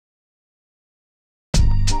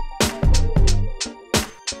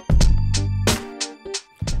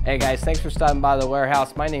Hey guys, thanks for stopping by the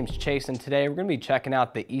warehouse. My name's Chase, and today we're going to be checking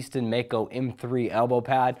out the Easton Mako M3 elbow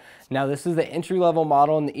pad. Now this is the entry-level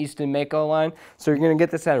model in the Easton Mako line, so you're going to get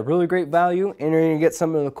this at a really great value, and you're going to get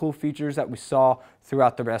some of the cool features that we saw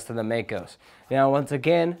throughout the rest of the Makos. Now once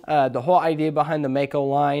again, the whole idea behind the Mako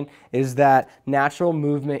line is that natural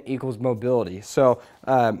movement equals mobility. So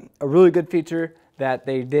a really good feature that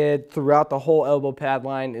they did throughout the whole elbow pad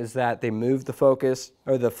line is that they moved the focus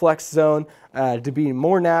or the flex zone to be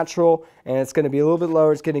more natural, and it's going to be a little bit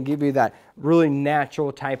lower. It's going to give you that really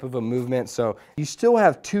natural type of a movement. So you still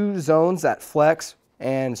have two zones that flex,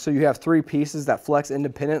 and so you have three pieces that flex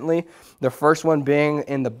independently. The first one being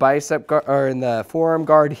in the bicep guard, or in the forearm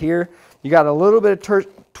guard here. You got a little bit of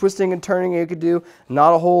twisting and turning you could do,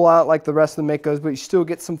 not a whole lot like the rest of the Makos, but you still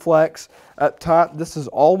get some flex up top. This is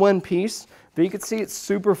all one piece. But you can see it's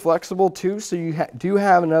super flexible too, so you do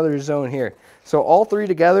have another zone here. So all three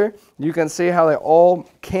together, you can see how they all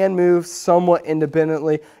can move somewhat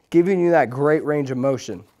independently, giving you that great range of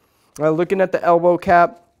motion. Now looking at the elbow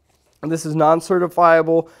cap, this is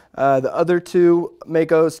non-certifiable. The other two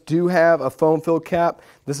Makos do have a foam-filled cap.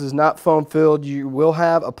 This is not foam-filled. You will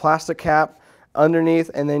have a plastic cap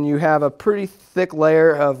underneath, and then you have a pretty thick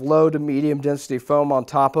layer of low to medium density foam on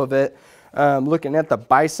top of it. Looking at the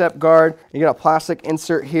bicep guard, you got a plastic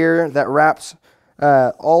insert here that wraps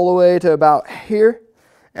all the way to about here.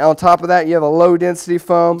 And on top of that, you have a low density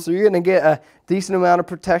foam. So you're going to get a decent amount of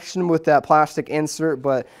protection with that plastic insert,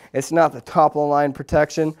 but it's not the top of the line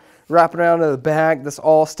protection. Wrap it around to the back. This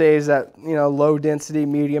all stays at, low density,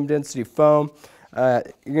 medium density foam. You're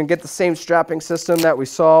going to get the same strapping system that we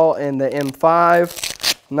saw in the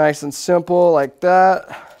M5. Nice and simple like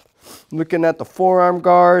that. Looking at the forearm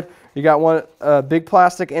guard, you got a big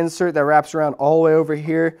plastic insert that wraps around all the way over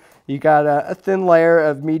here. You got a thin layer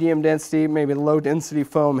of medium density, maybe low density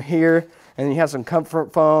foam here, and you have some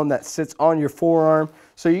comfort foam that sits on your forearm.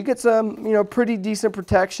 So you get some, pretty decent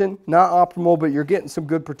protection. Not optimal, but you're getting some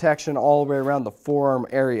good protection all the way around the forearm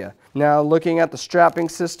area. Now looking at the strapping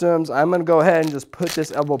systems, I'm going to go ahead and just put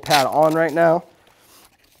this elbow pad on right now.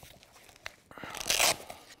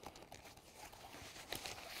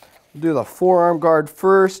 Do the forearm guard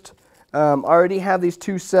first. I already have these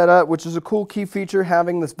two set up, which is a cool key feature,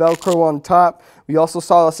 having this Velcro on top. We also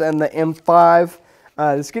saw this in the M5.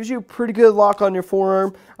 This gives you a pretty good lock on your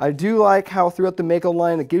forearm. I do like how throughout the Mako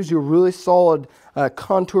line, it gives you a really solid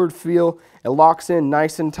contoured feel. It locks in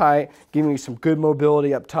nice and tight, giving you some good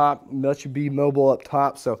mobility up top, lets you be mobile up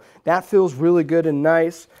top. So that feels really good and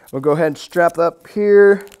nice. We'll go ahead and strap up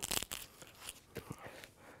here.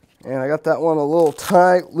 And I got that one a little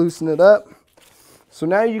tight, loosen it up. So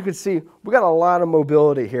now you can see we got a lot of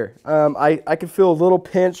mobility here. I can feel a little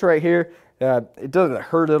pinch right here. It doesn't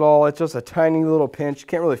hurt at all. It's just a tiny little pinch. You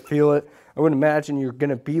can't really feel it. I wouldn't imagine you're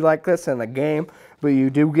going to be like this in a game, but you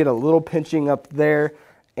do get a little pinching up there.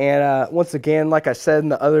 And once again, like I said in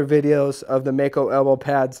the other videos of the Mako elbow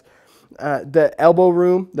pads, the elbow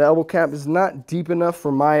room, the elbow cap is not deep enough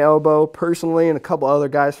for my elbow personally and a couple other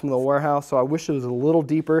guys from the warehouse, so I wish it was a little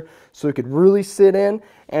deeper so it could really sit in,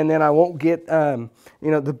 and then I won't get,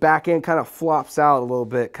 the back end kind of flops out a little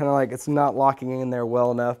bit, kind of like it's not locking in there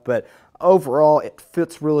well enough, but overall it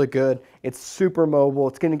fits really good. It's super mobile.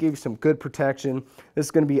 It's going to give you some good protection. This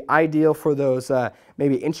is going to be ideal for those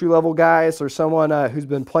maybe entry-level guys or someone who's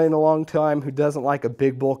been playing a long time who doesn't like a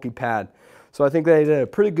big bulky pad. So I think they did a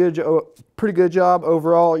pretty good job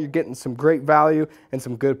overall. You're getting some great value and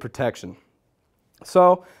some good protection.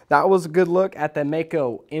 So that was a good look at the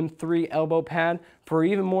Mako M3 elbow pad. For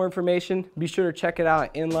even more information, be sure to check it out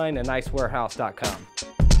at inline and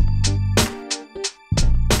nicewarehouse.com.